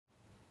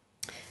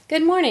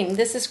Good morning.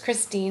 This is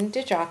Christine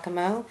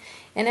DiGiacomo,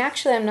 and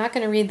actually I'm not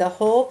going to read the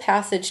whole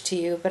passage to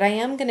you, but I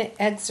am going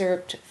to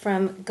excerpt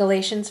from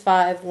Galatians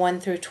 5, 1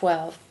 through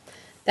 12.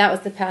 That was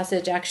the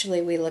passage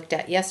actually we looked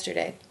at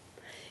yesterday.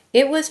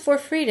 It was for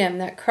freedom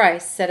that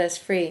Christ set us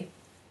free.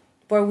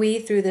 For we,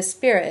 through the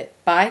Spirit,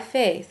 by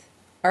faith,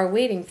 are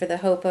waiting for the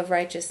hope of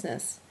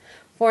righteousness.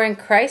 For in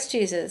Christ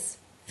Jesus,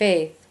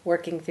 faith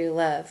working through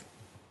love.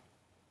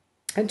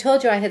 I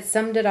told you I had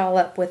summed it all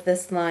up with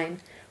this line.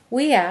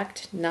 We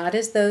act not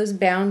as those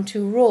bound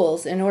to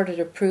rules in order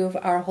to prove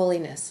our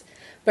holiness,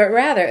 but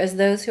rather as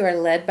those who are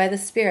led by the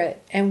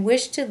Spirit and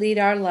wish to lead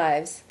our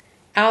lives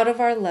out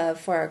of our love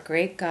for our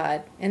great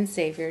God and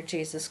Savior,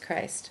 Jesus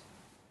Christ.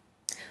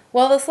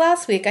 Well, this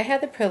last week I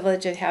had the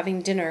privilege of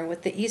having dinner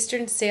with the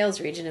Eastern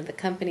Sales Region of the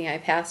company I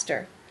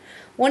pastor.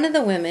 One of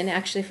the women,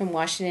 actually from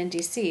Washington,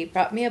 D.C.,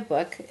 brought me a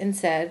book and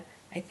said,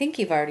 "I think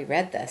you've already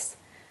read this."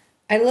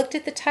 I looked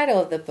at the title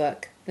of the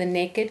book, The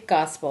Naked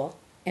Gospel,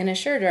 and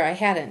assured her I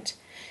hadn't.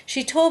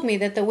 She told me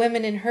that the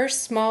women in her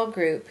small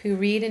group who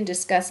read and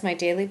discuss my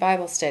daily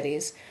Bible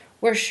studies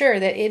were sure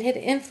that it had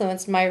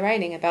influenced my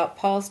writing about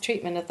Paul's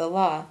treatment of the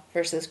law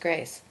versus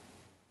grace.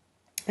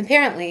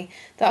 Apparently,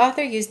 the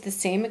author used the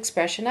same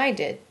expression I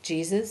did,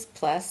 Jesus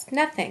plus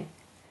nothing.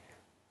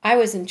 I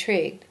was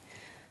intrigued,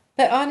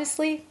 but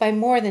honestly, by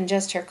more than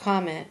just her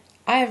comment,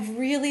 I have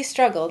really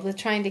struggled with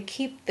trying to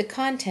keep the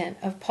content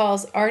of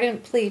Paul's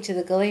ardent plea to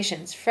the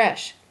Galatians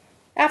fresh.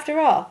 After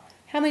all,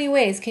 how many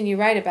ways can you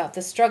write about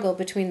the struggle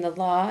between the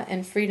law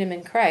and freedom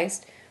in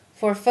Christ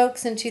for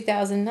folks in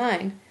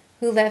 2009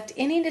 who left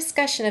any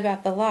discussion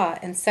about the law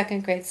in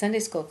second grade Sunday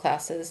school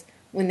classes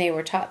when they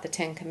were taught the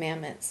Ten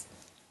Commandments?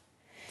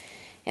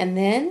 And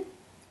then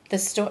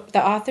the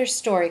author's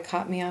story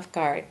caught me off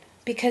guard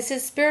because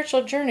his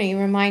spiritual journey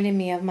reminded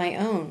me of my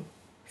own.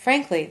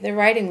 Frankly, the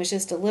writing was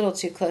just a little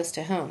too close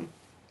to home.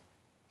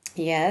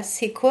 Yes,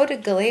 he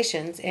quoted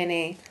Galatians in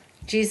a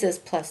Jesus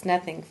plus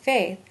nothing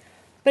faith,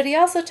 but he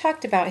also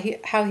talked about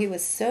how he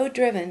was so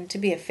driven to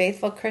be a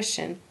faithful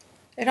Christian,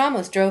 it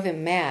almost drove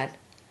him mad.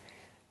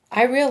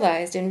 I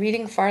realized in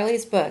reading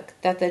Farley's book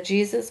that the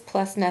Jesus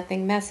plus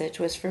nothing message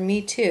was for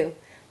me too,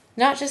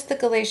 not just the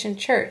Galatian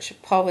church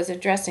Paul was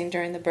addressing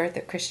during the birth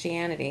of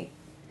Christianity.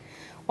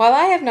 While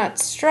I have not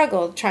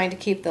struggled trying to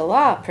keep the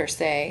law per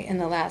se in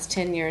the last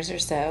 10 years or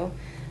so,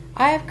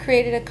 I have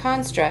created a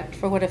construct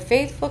for what a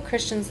faithful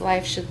Christian's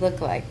life should look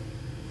like,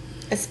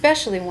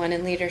 especially one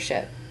in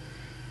leadership.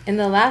 In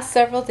the last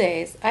several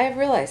days, I have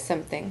realized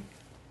something.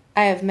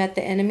 I have met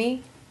the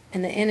enemy,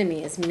 and the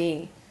enemy is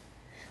me.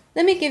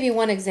 Let me give you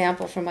one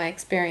example from my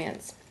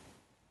experience.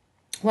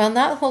 While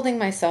not holding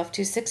myself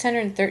to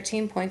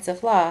 613 points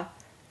of law,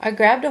 I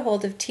grabbed a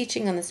hold of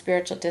teaching on the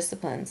spiritual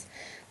disciplines,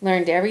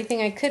 learned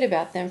everything I could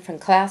about them from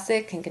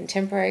classic and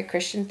contemporary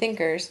Christian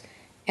thinkers,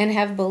 and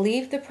have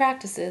believed the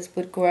practices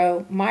would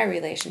grow my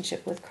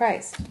relationship with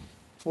Christ.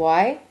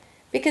 Why?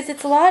 Because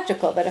it's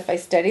logical that if I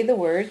study the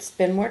Word,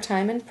 spend more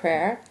time in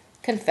prayer,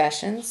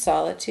 confession,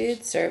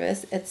 solitude,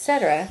 service,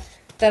 etc.,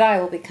 that I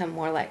will become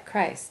more like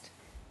Christ.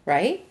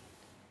 Right?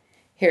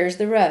 Here's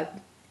the rub.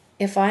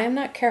 If I am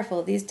not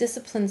careful, these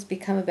disciplines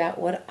become about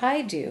what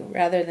I do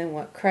rather than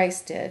what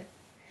Christ did.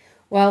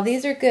 While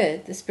these are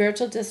good, the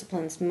spiritual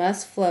disciplines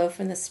must flow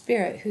from the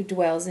Spirit who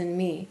dwells in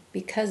me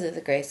because of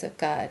the grace of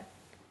God.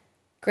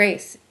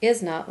 Grace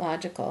is not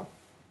logical.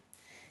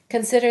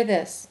 Consider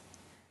this.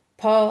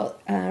 Paul,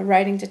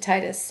 writing to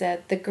Titus,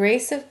 said, "The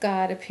grace of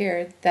God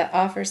appeared that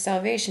offers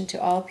salvation to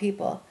all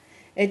people.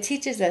 It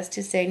teaches us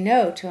to say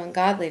no to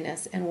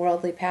ungodliness and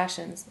worldly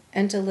passions,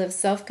 and to live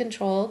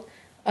self-controlled,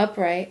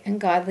 upright, and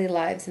godly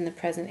lives in the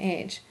present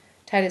age."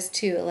 Titus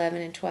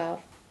 2:11 and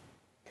 12.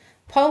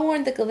 Paul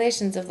warned the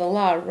Galatians of the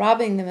law,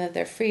 robbing them of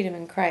their freedom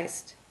in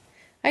Christ.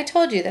 I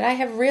told you that I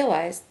have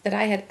realized that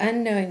I had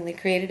unknowingly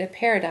created a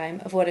paradigm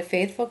of what a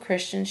faithful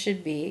Christian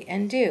should be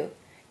and do.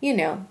 You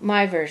know,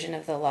 my version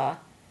of the law.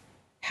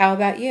 How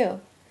about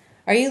you?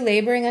 Are you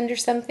laboring under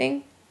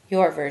something,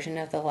 your version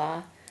of the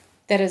law,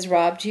 that has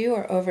robbed you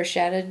or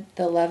overshadowed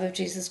the love of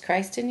Jesus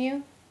Christ in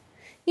you?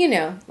 You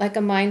know, like a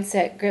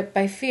mindset gripped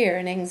by fear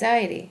and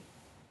anxiety,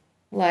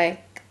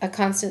 like a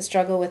constant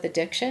struggle with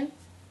addiction,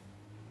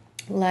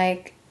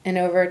 like an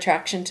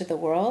over-attraction to the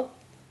world,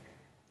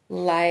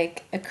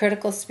 like a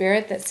critical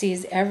spirit that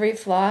sees every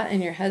flaw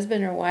in your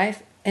husband or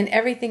wife and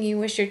everything you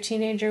wish your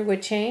teenager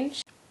would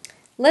change.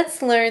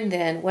 Let's learn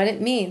then what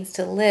it means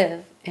to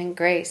live in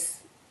grace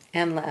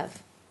and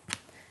love.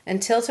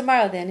 Until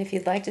tomorrow then, if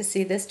you'd like to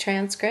see this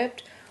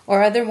transcript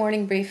or other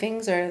morning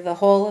briefings or the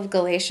whole of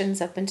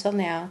Galatians up until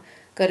now,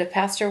 go to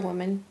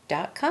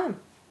pastorwoman.com.